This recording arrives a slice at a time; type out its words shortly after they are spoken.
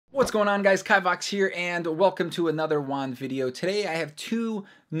What's going on, guys? Kivox here, and welcome to another wand video. Today I have two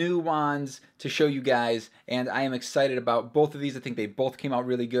new wands to show you guys, and I am excited about both of these. I think they both came out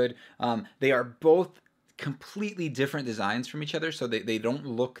really good. They are both completely different designs from each other, so they don't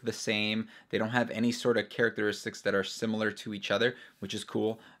look the same. They don't have any sort of characteristics that are similar to each other, which is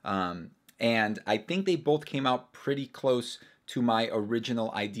cool. And I think they both came out pretty close to my original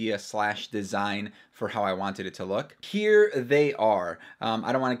idea slash design for how I wanted it to look. Here they are.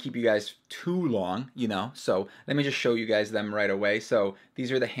 I don't want to keep you guys too long, you know, so let me just show you guys them right away. So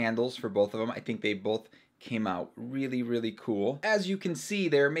these are the handles for both of them. I think they both came out really, really cool. As you can see,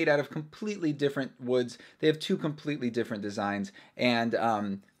 they're made out of completely different woods. They have two completely different designs. And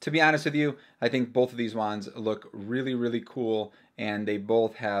to be honest with you, I think both of these wands look really, really cool. And they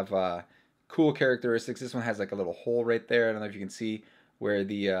both have cool characteristics. This one has like a little hole right there. I don't know if you can see where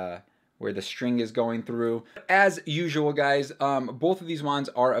the string is going through. As usual, guys, both of these wands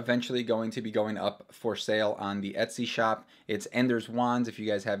are eventually going to be going up for sale on the Etsy shop. It's Ender's Wands, if you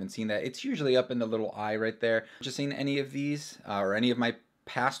guys haven't seen that. It's usually up in the little eye right there. Just seen any of these or any of my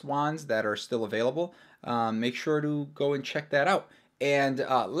past wands that are still available, make sure to go and check that out. And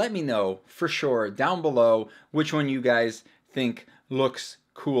let me know for sure down below which one you guys think looks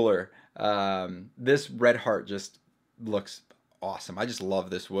cooler. This red heart just looks awesome. I just love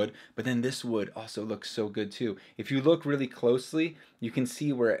this wood, but then this wood also looks so good too. If you look really closely, you can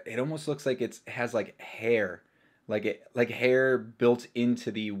see where it almost looks like it has like hair, like hair built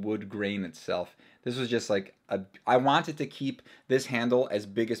into the wood grain itself. This was just like I wanted to keep this handle as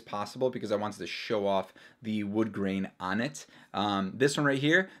big as possible because I wanted to show off the wood grain on it. This one right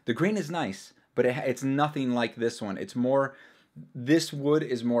here, the grain is nice, but it's nothing like this one. It's more, this wood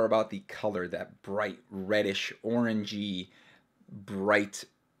is more about the color, that bright reddish orangey, bright,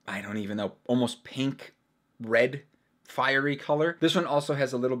 I don't even know, almost pink red fiery color. This one also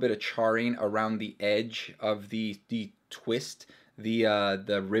has a little bit of charring around the edge of the twist,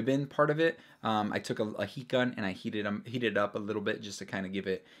 the ribbon part of it. I took a heat gun and I heated it up a little bit just to kind of give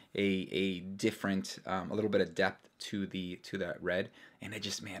it a different, a little bit of depth to that red. And it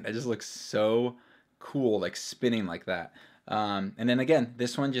just, man, that just looks so cool, like spinning like that. And then again,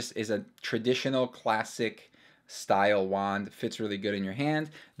 this one just is a traditional classic style wand. Fits really good in your hand.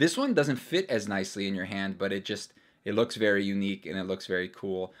 This one doesn't fit as nicely in your hand, but it looks very unique and it looks very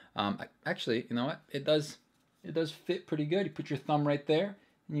cool. Actually, you know what? It does fit pretty good. You put your thumb right there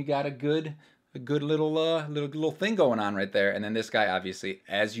and you got a good little thing going on right there. And then this guy, obviously,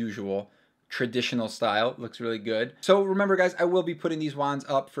 as usual, traditional style, looks really good. So remember, guys, I will be putting these wands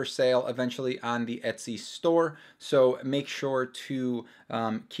up for sale eventually on the Etsy store, so make sure to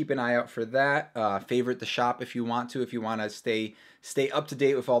keep an eye out for that. Favorite the shop if you want to stay up to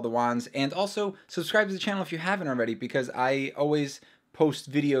date with all the wands, and also subscribe to the channel if you haven't already, because I always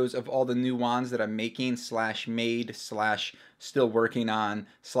post videos of all the new wands that I'm making slash made slash still working on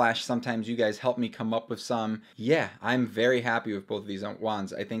slash sometimes you guys help me come up with some. Yeah, I'm very happy with both of these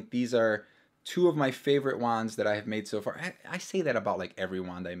wands. I think these are two of my favorite wands that I have made so far. I say that about like every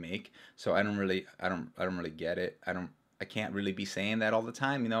wand I make, so I don't really get it. I can't really be saying that all the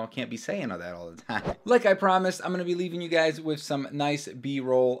time, you know. I can't be saying that all the time. Like I promised, I'm gonna be leaving you guys with some nice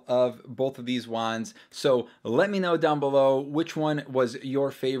B-roll of both of these wands. So let me know down below which one was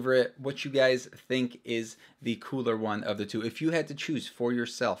your favorite, what you guys think is the cooler one of the two. If you had to choose for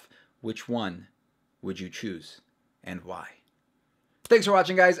yourself, which one would you choose and why? Thanks for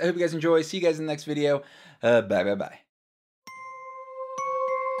watching, guys. I hope you guys enjoy. See you guys in the next video. Bye.